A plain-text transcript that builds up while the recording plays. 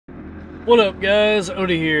What up, guys?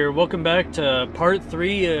 Oda here. Welcome back to part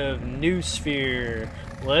 3 of Noosphere.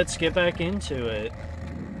 Let's get back into it.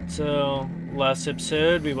 So, last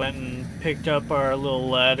episode, we went and picked up our little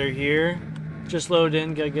ladder here. Just load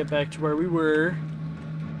in, gotta get back to where we were.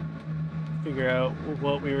 Figure out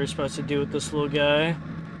what we were supposed to do with this little guy.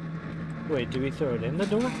 Wait, did we throw it in the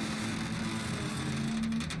door?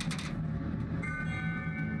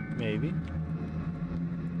 Maybe.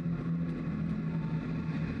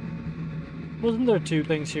 Wasn't there two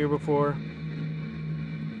things here before?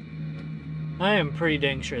 I am pretty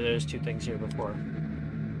dang sure there's two things here before.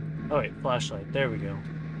 Oh wait, flashlight. There we go.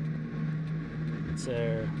 It's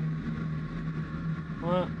there.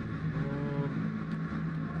 What?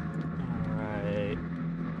 Alright.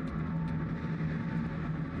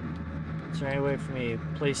 Is there any way for me to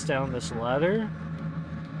place down this ladder?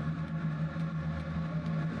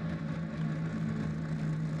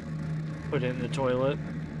 Put it in the toilet.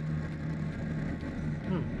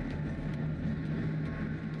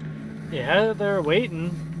 Yeah, they're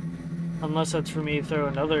waiting. Unless that's for me to throw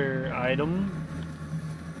another item.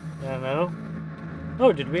 I don't know.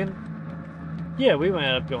 Oh, did we? Yeah, we went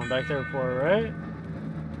up going back there before, right?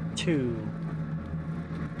 2.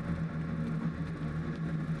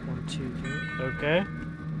 1, 2, 3. Okay.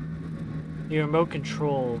 The remote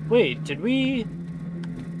control. Wait, did we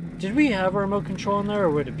have a remote control in there, or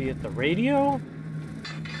would it be at the radio?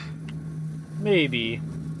 Maybe.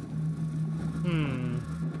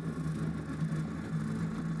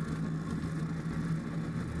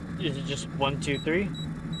 Is it just 1, 2, 3?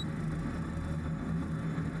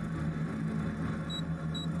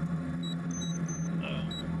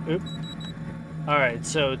 Oop. Alright,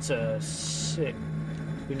 so it's a 6.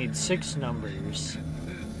 We need 6 numbers.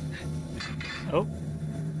 Oh.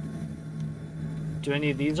 Do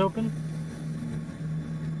any of these open?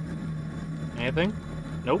 Anything?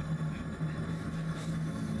 Nope.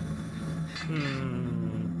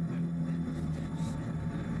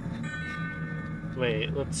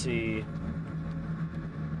 Wait, let's see.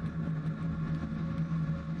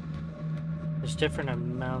 There's different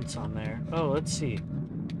amounts on there. Oh, let's see.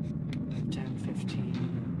 10,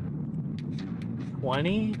 15,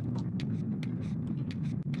 20?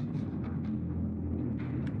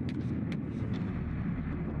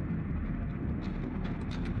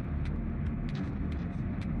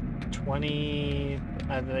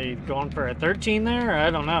 Are they going for a 13 there?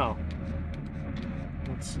 I don't know.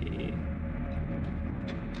 Let's see.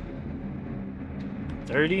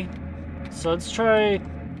 30? So let's try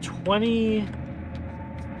 20,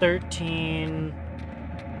 13,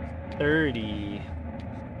 30.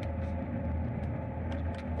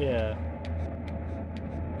 Yeah.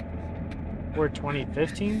 Or 20,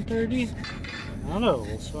 15, 30? I don't know.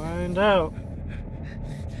 Let's find out.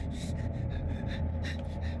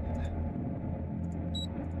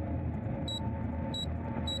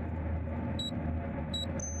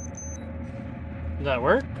 Does that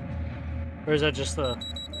work? Or is that just the...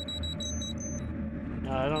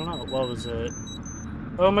 I don't know. What was it?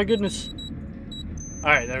 Oh my goodness.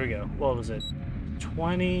 Alright, there we go. What was it?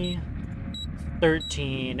 20,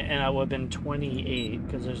 13, and that would have been 28,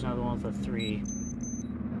 because there's another one with a 3.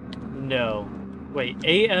 No. Wait,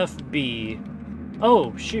 AFB.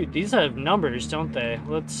 Oh, shoot. These have numbers, don't they?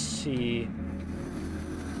 Let's see.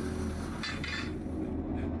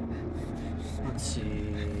 Let's see.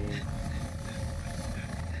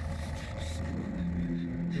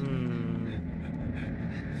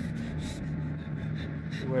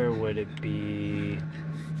 Where would it be?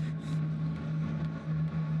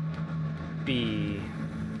 B.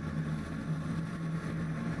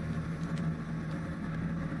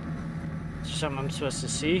 Is there something I'm supposed to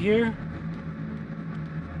see here?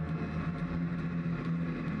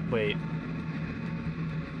 Wait.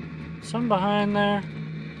 Something behind there?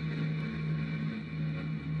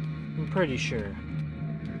 I'm pretty sure.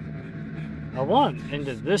 I want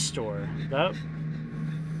into this door. That...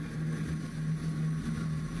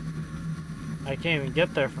 I can't even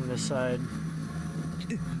get there from this side.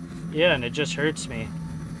 Yeah, and it just hurts me.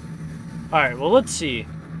 Alright, well, let's see.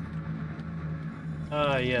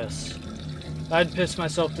 Yes. I'd piss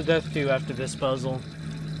myself to death, too, after this puzzle.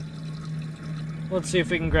 Let's see if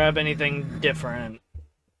we can grab anything different.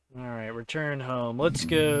 Alright, return home. Let's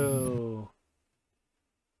go.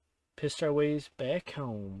 Pissed our ways back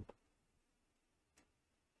home.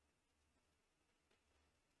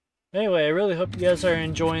 Anyway, I really hope you guys are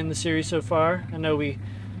enjoying the series so far. I know we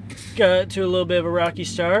got to a little bit of a rocky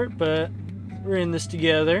start, but we're in this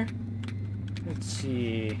together. Let's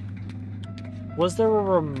see. Was there a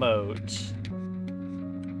remote?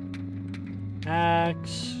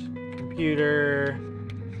 Axe, computer,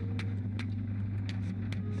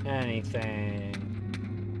 anything.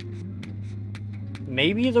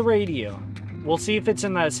 Maybe the radio. We'll see if it's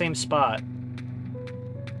in that same spot.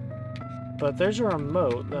 But there's a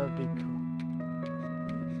remote. That would be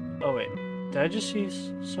cool. Oh, wait. Did I just see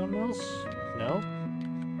something else? No?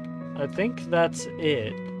 I think that's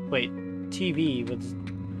it. Wait. TV with...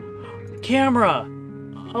 Camera!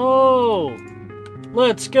 Oh!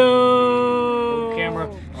 Let's go! Camera.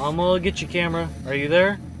 I'm gonna get you, camera. Are you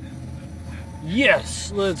there?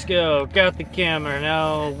 Yes! Let's go. Got the camera.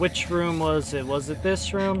 Now, which room was it? Was it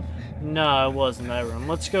this room? No, it wasn't that room.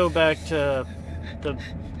 Let's go back to the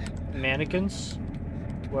mannequins.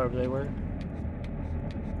 Wherever they were.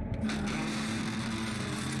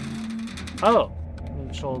 Oh!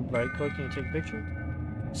 Just hold right click and you take a picture?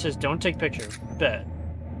 It says don't take picture. Bet.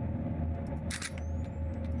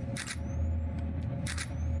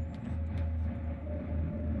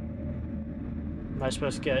 Am I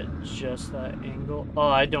supposed to get just that angle? Oh,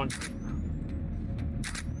 I don't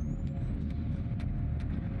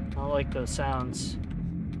like those sounds.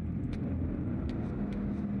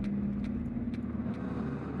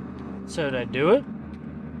 So did I do it?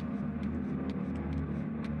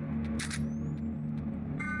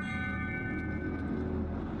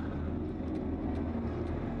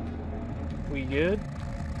 We good?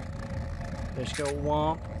 Let's go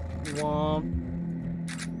womp, womp.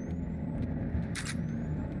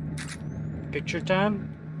 Picture time?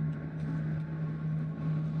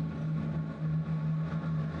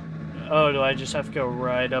 Oh, do I just have to go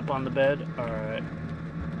right up on the bed? Alright.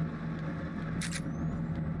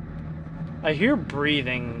 I hear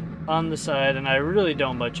breathing on the side, and I really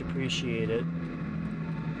don't much appreciate it.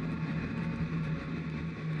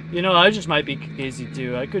 You know, I just might be crazy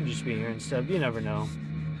too. I could just be hearing stuff. You never know.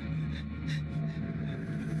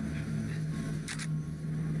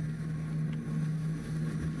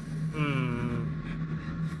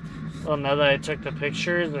 Well, now that I took the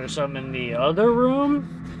pictures, there's something in the other room?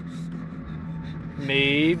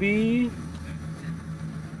 Maybe?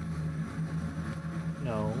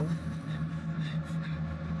 No.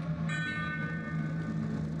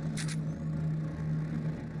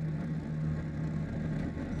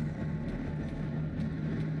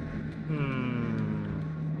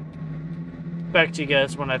 Back to you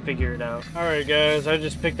guys when I figure it out. Alright guys, I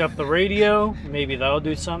just picked up the radio. Maybe that'll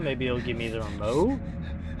do something. Maybe it'll give me the remote.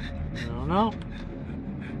 I don't know.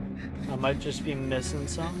 I might just be missing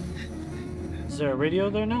something. Is there a radio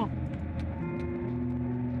there now?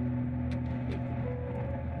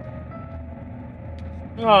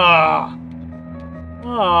 Ah!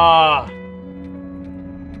 Ah!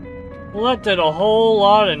 Well, that did a whole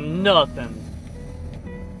lot of nothing.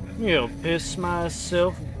 You know, piss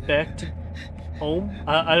myself back to home?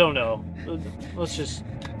 I don't know. Let's just...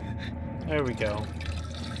 There we go.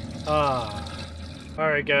 Ah.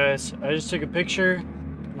 Alright guys, I just took a picture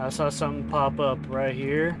and I saw something pop up right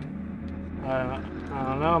here. I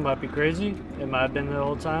don't know, it might be crazy. It might have been the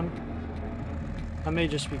whole time. I may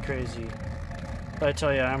just be crazy. But I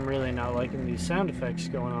tell you, I'm really not liking these sound effects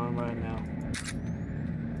going on right now.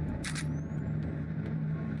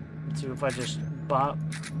 Let's see if I just bop,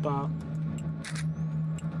 bop.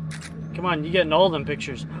 Come on, you getting all them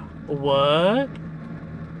pictures. What?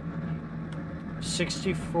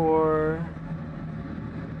 64.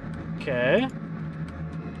 Okay.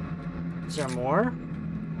 Is there more?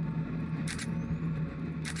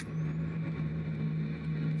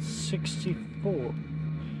 64.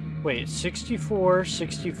 Wait, 64,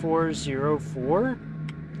 64, 04?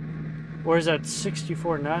 Or is that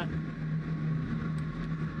 64 not?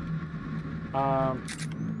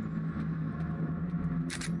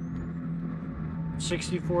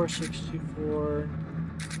 64, 64.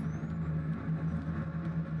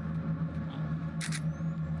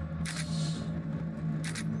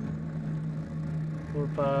 What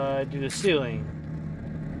if I do the ceiling?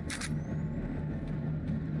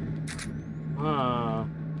 Huh.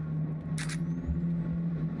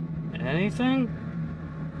 Anything?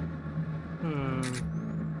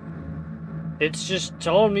 It's just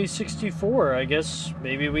telling me 64. I guess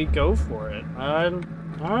maybe we go for it.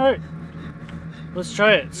 Alright. Let's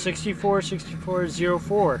try it. 64, 64,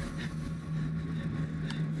 04.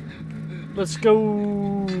 Let's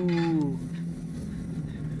go.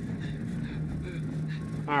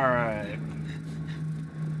 Alright.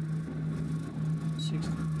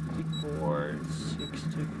 64,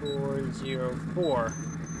 64, 04.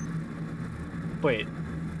 Wait.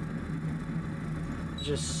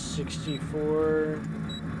 Just 64,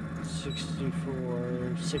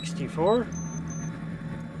 64, 64?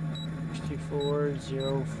 64,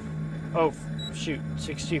 0... Oh, shoot.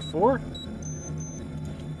 64?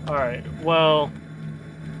 Alright, well...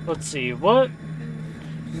 Let's see, what?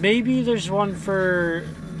 Maybe there's one for...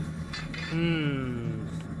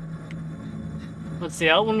 Let's see,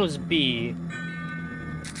 that one was B.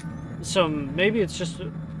 So maybe it's just...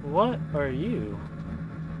 What are you?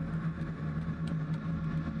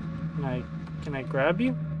 Can I grab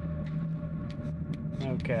you?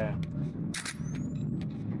 Okay.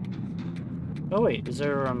 Oh wait, is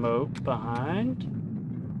there a remote behind?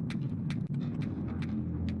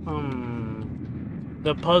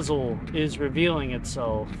 The puzzle is revealing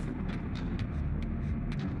itself.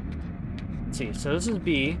 Let's see, so this is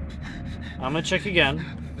B. I'm gonna check again.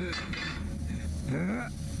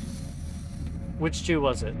 Which two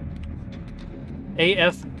was it? A,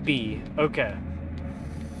 F, B. Okay.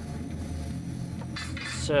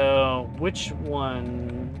 So, which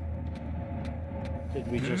one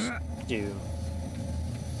did we just do?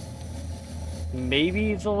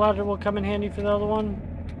 Maybe the ladder will come in handy for the other one?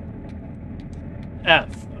 F.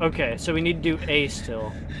 Okay, so we need to do A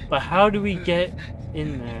still. But how do we get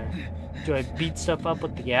in there? Do I beat stuff up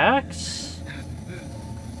with the axe?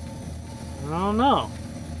 I don't know.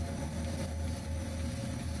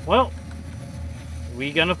 Well,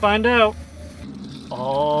 we gonna find out.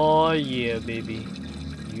 Oh yeah, baby.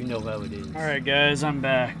 You know how it is. Alright guys, I'm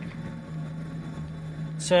back.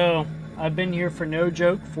 So, I've been here for no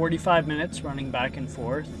joke 45 minutes running back and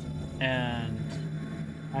forth, and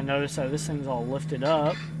I noticed that this thing's all lifted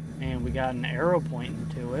up and we got an arrow pointing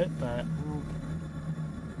to it, but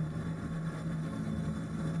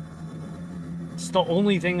it's the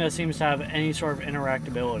only thing that seems to have any sort of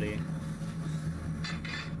interactability.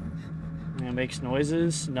 And it makes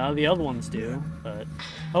noises. None of the other ones do, but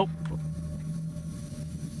oh.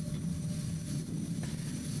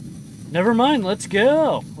 Never mind, let's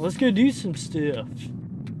go. Let's go do some stuff.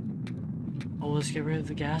 Oh, let's get rid of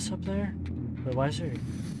the gas up there? But why is there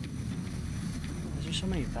so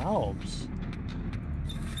many valves?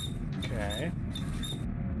 Okay.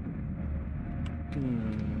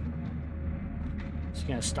 Is he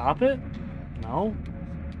gonna stop it? No?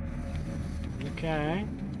 Okay.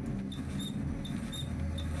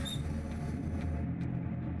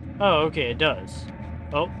 Oh, okay, it does.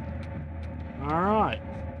 Oh. Alright.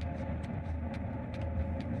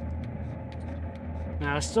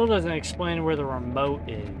 Now, it still doesn't explain where the remote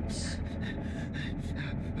is.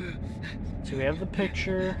 So we have the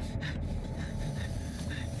picture.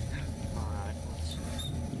 Alright, let's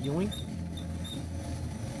yoink.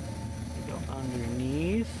 We go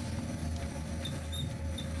underneath.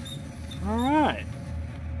 Alright.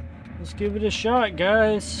 Let's give it a shot,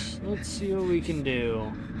 guys. Let's see what we can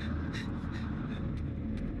do.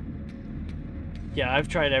 Yeah, I've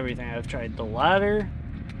tried everything. I've tried the ladder.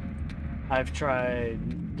 I've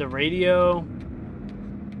tried the radio.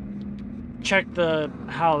 Checked the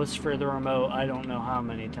house for the remote I don't know how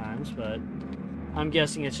many times, but I'm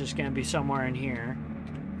guessing it's just gonna be somewhere in here.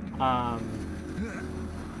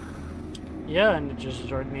 Yeah, and it just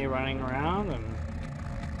started me running around, and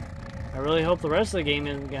I really hope the rest of the game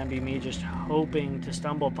isn't gonna be me just hoping to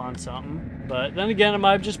stumble upon something. But then again, it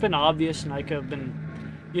might have just been obvious and I could have been,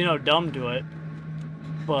 you know, dumb to it.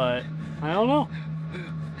 But I don't know.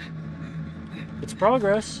 It's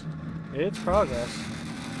progress. It's progress.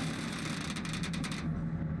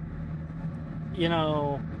 You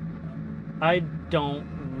know, I don't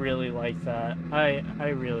really like that. I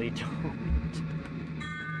really don't.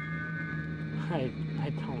 I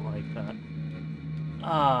don't like that.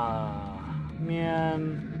 Ah,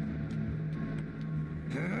 man.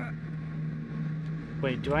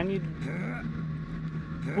 Wait, do I need...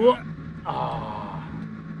 What? Ah.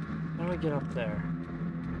 How do I get up there?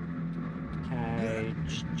 Okay.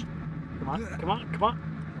 Come on, come on, come on.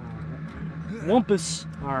 Wumpus.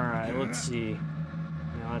 Alright, let's see.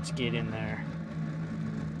 Now let's get in there.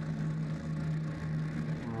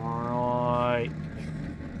 Alright.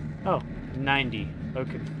 Oh, 90.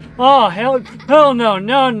 Okay. Oh, hell no,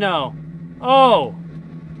 no. Oh.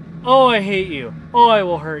 Oh, I hate you. Oh, I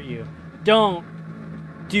will hurt you. Don't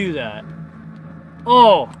do that.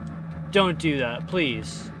 Oh, don't do that,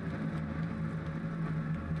 please.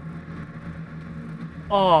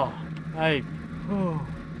 Oh,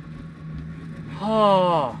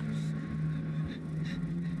 oh,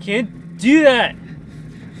 can't do that.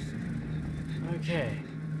 Okay.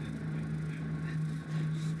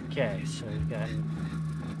 Okay, so we've got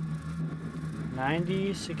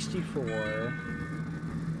 90, 64.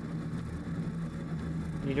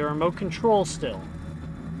 Need a remote control still.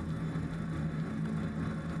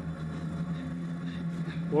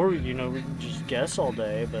 Or, you know, we can just guess all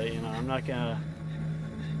day, but, you know, I'm not gonna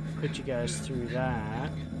put you guys through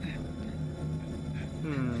that.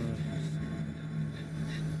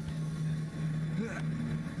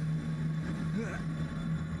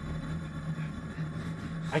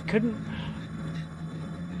 I couldn't...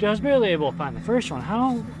 Dude, I was barely able to find the first one.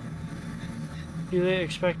 How do they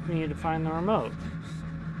expect me to find the remote?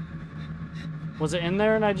 Was it in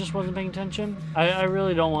there and I just wasn't paying attention? I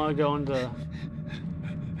really don't want to go into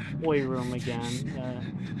toy room again.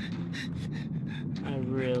 I'd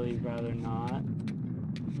really rather not.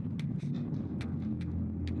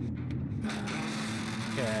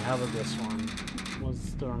 Okay, how about this one?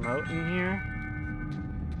 Was the remote in here?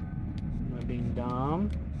 Am I being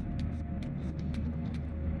dumb?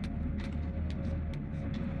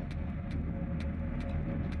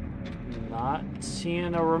 Not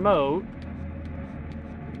seeing a remote.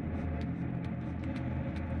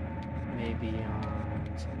 Maybe on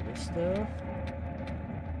some of this stuff.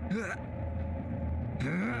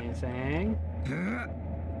 Anything?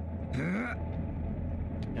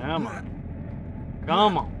 Come on.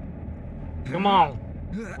 Come on. Come on.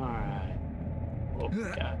 Alright. Oh,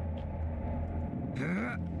 God.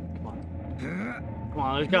 Come on. Come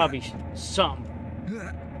on, there's gotta be something.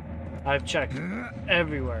 I've checked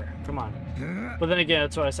everywhere. Come on. But then again,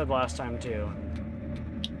 that's what I said last time, too.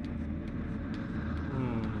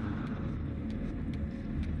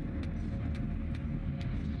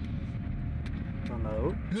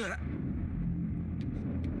 Remote.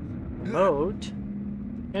 Remote.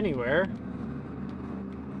 Anywhere.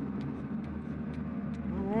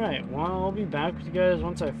 Alright, well, I'll be back with you guys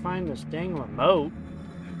once I find this dang remote.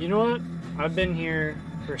 You know what? I've been here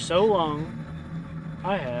for so long,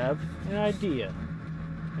 I have an idea.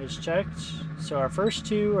 I just checked. So our first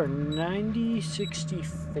two are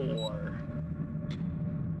 9064.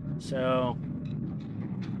 So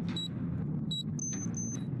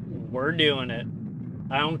we're doing it.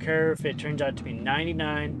 I don't care if it turns out to be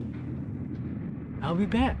 99. I'll be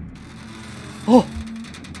back. Oh!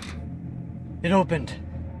 It opened.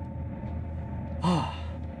 Oh.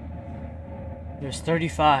 There's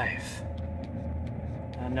 35.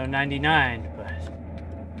 I know 99, but...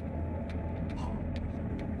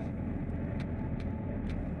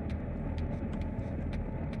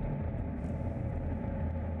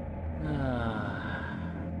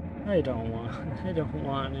 I don't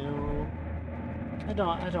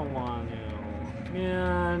want to.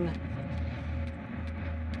 Man.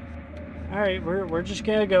 Alright, we're just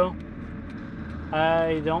gonna go.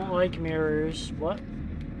 I don't like mirrors. What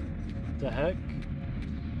the heck?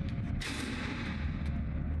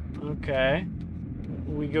 Okay.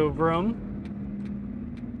 We go vroom.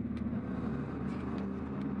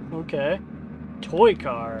 Okay. Toy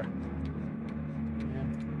car.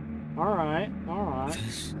 Yeah. Alright, alright.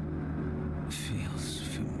 This feels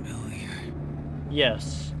familiar.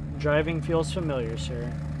 Yes. Driving feels familiar,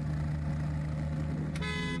 sir.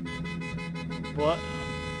 What?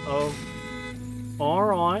 Oh.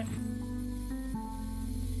 Alright.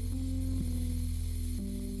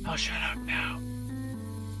 Oh, shut up now.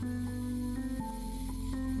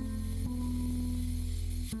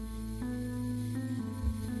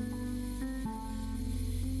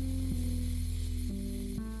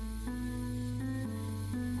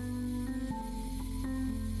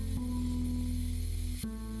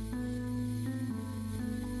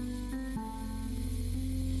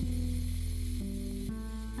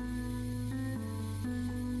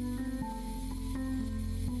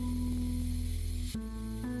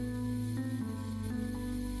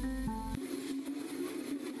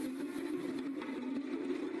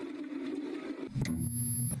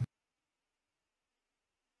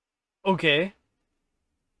 Okay.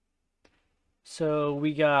 So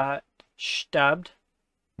we got stabbed.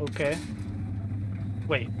 Okay.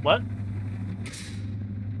 Wait, what?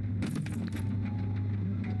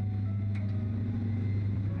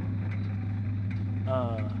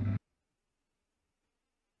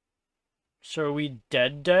 So are we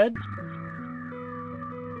dead?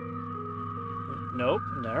 Nope,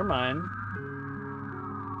 never mind.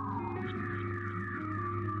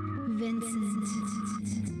 Vincent.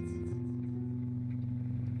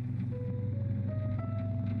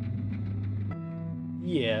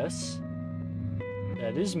 Yes.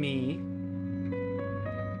 That is me.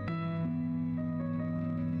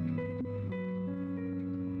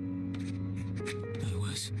 I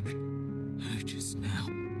was hurt just now.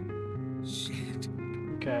 Shit.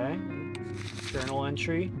 Okay. Journal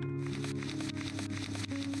entry.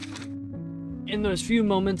 In those few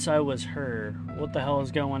moments I was her. What the hell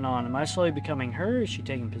is going on? Am I slowly becoming her? Is she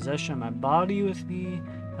taking possession of my body with me?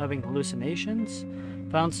 Having hallucinations?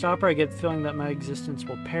 If I don't stop her, I get the feeling that my existence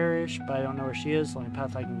will perish, but I don't know where she is. The only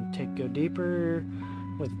path I can take go deeper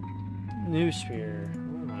with Noosphere.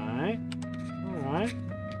 Alright. Alright.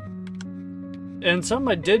 And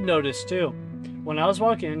something I did notice too. When I was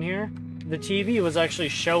walking in here, the TV was actually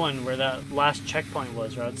showing where that last checkpoint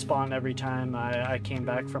was, right? It spawned every time I came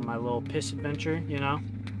back from my little piss adventure, you know?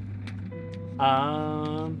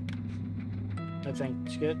 I think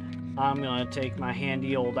it's good. I'm gonna take my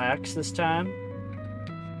handy old axe this time.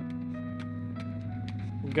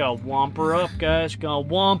 We gotta whomp her up, guys. Gonna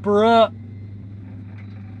whomp her up.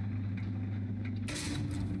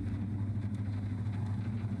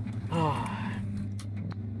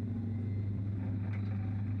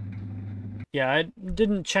 Yeah, I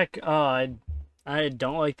didn't check. I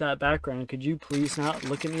don't like that background. Could you please not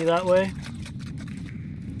look at me that way?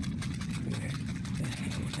 Where the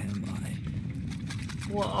hell am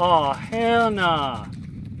I? Well, oh, hell nah.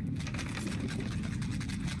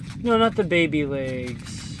 No, not the baby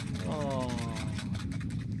legs. Oh.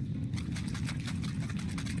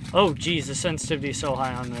 Oh, geez, the sensitivity is so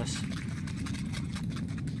high on this.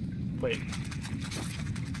 Wait.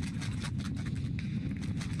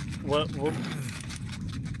 What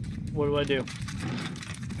do I do?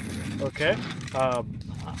 Okay.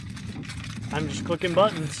 I'm just clicking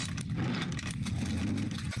buttons.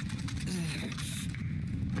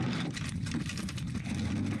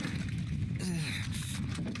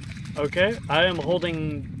 Okay, I am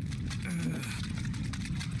holding...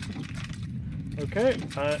 Okay,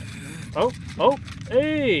 oh,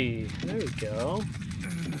 hey! There we go.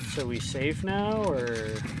 So we safe now,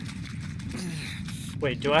 or...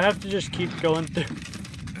 Wait, do I have to just keep going through?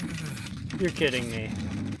 You're kidding me.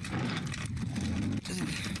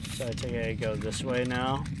 So I think I go this way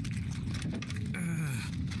now.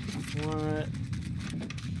 What?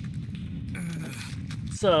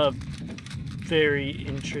 It's very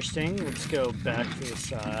interesting. Let's go back to the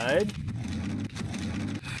side.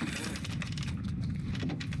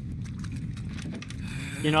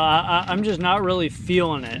 You know, I'm just not really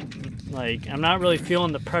feeling it. Like, I'm not really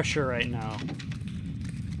feeling the pressure right now.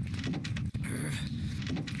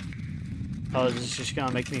 Oh, is this just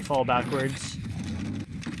gonna make me fall backwards?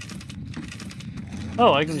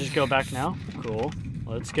 Oh, I can just go back now? Cool.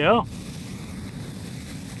 Let's go.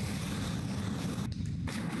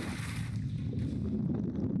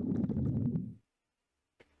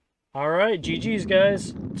 Alright, GG's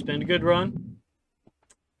guys. It's been a good run.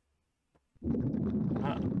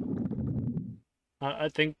 I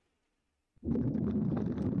think...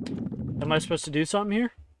 Am I supposed to do something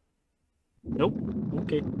here? Nope.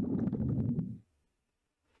 Okay.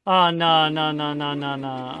 Oh, no.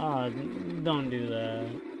 Oh, don't do that.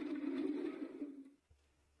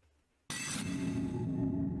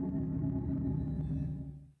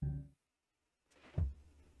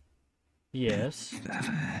 Yes.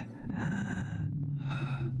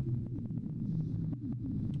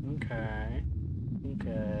 Okay.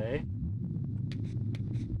 Okay.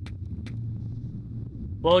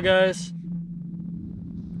 Well, guys.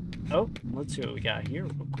 Oh, let's see what we got here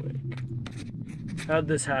real quick. How'd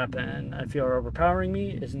this happen? I feel her overpowering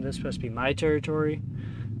me. Isn't this supposed to be my territory?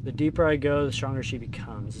 The deeper I go, the stronger she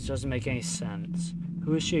becomes. It doesn't make any sense.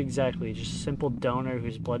 Who is she exactly? Just a simple donor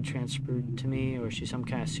whose blood transferred to me, or is she some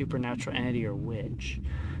kind of supernatural entity or witch?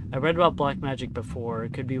 I read about black magic before.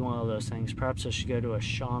 It could be one of those things. Perhaps I should go to a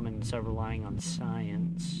shaman instead of relying on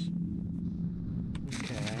science.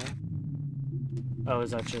 Okay. Oh,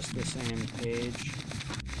 is that just the same page?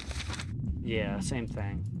 Yeah, same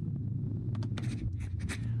thing.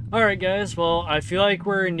 Alright guys, well, I feel like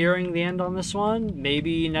we're nearing the end on this one.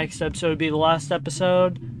 Maybe next episode would be the last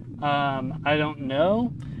episode. I don't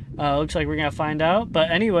know. Looks like we're going to find out.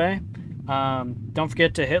 But anyway, don't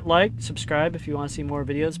forget to hit like, subscribe if you want to see more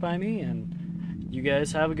videos by me, and you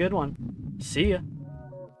guys have a good one. See ya.